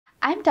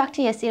I'm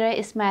Dr. Yaseera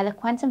Ismail, a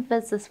quantum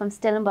physicist from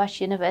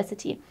Stellenbosch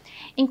University.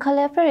 In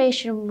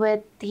collaboration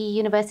with the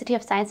University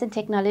of Science and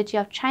Technology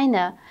of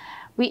China,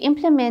 we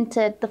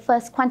implemented the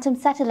first quantum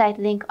satellite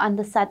link on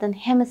the Southern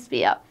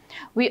Hemisphere.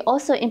 We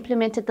also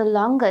implemented the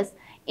longest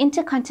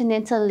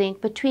intercontinental link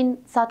between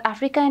South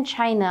Africa and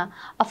China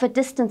of a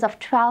distance of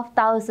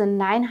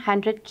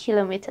 12,900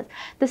 kilometers.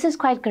 This is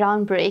quite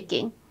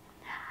groundbreaking.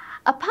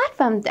 Apart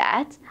from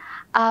that,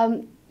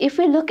 if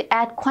we look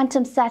at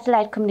quantum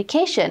satellite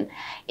communication,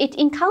 it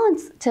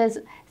encounters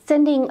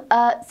sending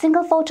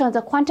single photons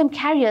or quantum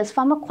carriers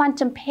from a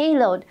quantum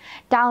payload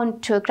down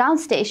to a ground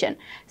station.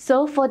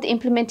 So for the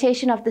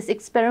implementation of this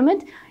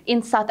experiment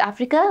in South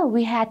Africa,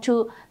 we had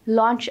to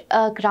launch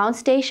a ground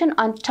station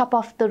on top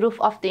of the roof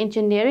of the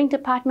engineering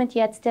department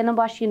here at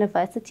Stellenbosch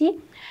University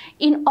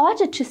in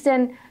order to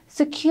send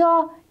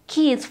secure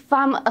keys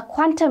from a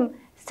quantum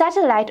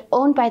satellite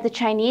owned by the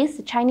Chinese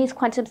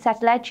quantum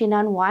satellite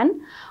Jinan-1,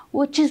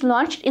 which is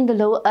launched in the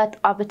low Earth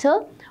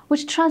orbiter,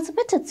 which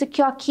transmitted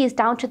secure keys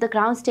down to the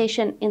ground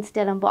station in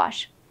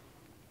Stellenbosch.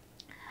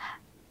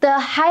 The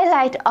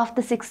highlight of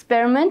this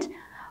experiment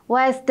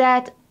was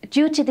that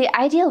due to the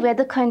ideal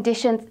weather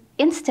conditions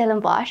in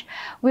Stellenbosch,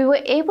 we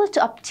were able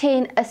to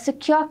obtain a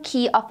secure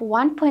key of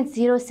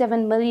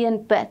 1.07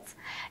 million bits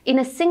in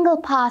a single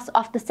pass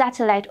of the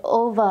satellite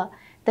over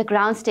the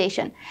ground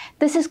station.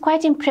 This is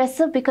quite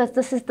impressive because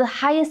this is the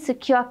highest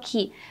secure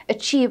key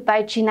achieved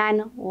by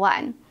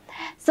Jinan-1.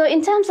 So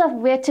in terms of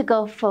where to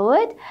go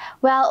forward,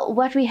 well,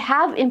 what we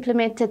have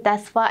implemented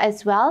thus far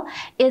as well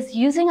is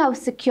using our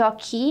secure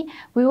key,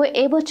 we were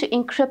able to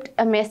encrypt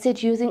a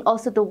message using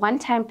also the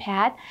one-time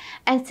pad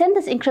and send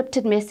this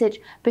encrypted message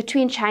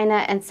between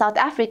China and South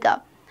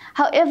Africa.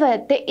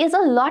 However, there is a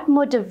lot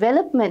more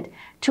development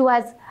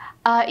towards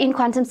in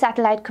quantum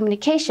satellite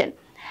communication.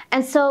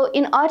 And so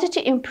in order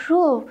to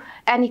improve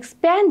and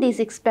expand these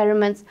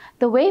experiments,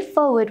 the way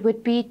forward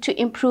would be to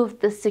improve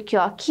the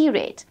secure key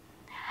rate.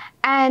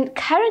 And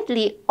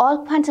currently,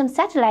 all quantum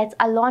satellites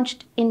are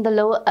launched in the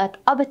low Earth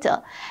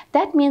orbiter.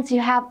 That means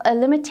you have a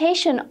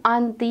limitation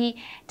on the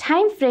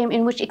time frame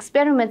in which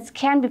experiments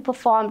can be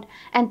performed,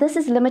 and this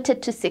is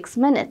limited to 6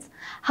 minutes.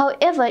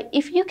 However,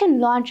 if you can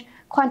launch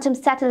quantum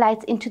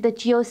satellites into the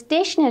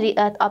geostationary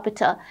Earth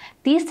orbiter,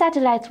 these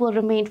satellites will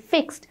remain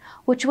fixed,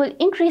 which will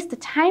increase the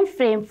time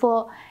frame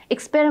for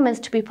experiments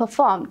to be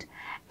performed.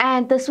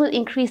 And this will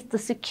increase the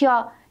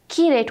secure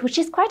key rate, which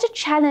is quite a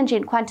challenge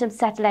in quantum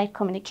satellite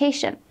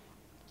communication.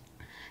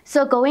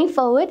 So going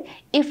forward,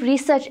 if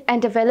research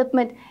and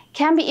development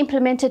can be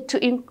implemented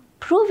to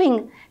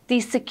improving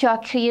these secure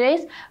key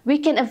rates, we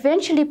can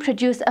eventually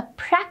produce a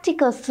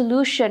practical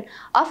solution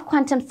of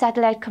quantum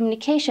satellite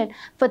communication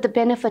for the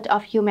benefit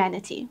of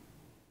humanity.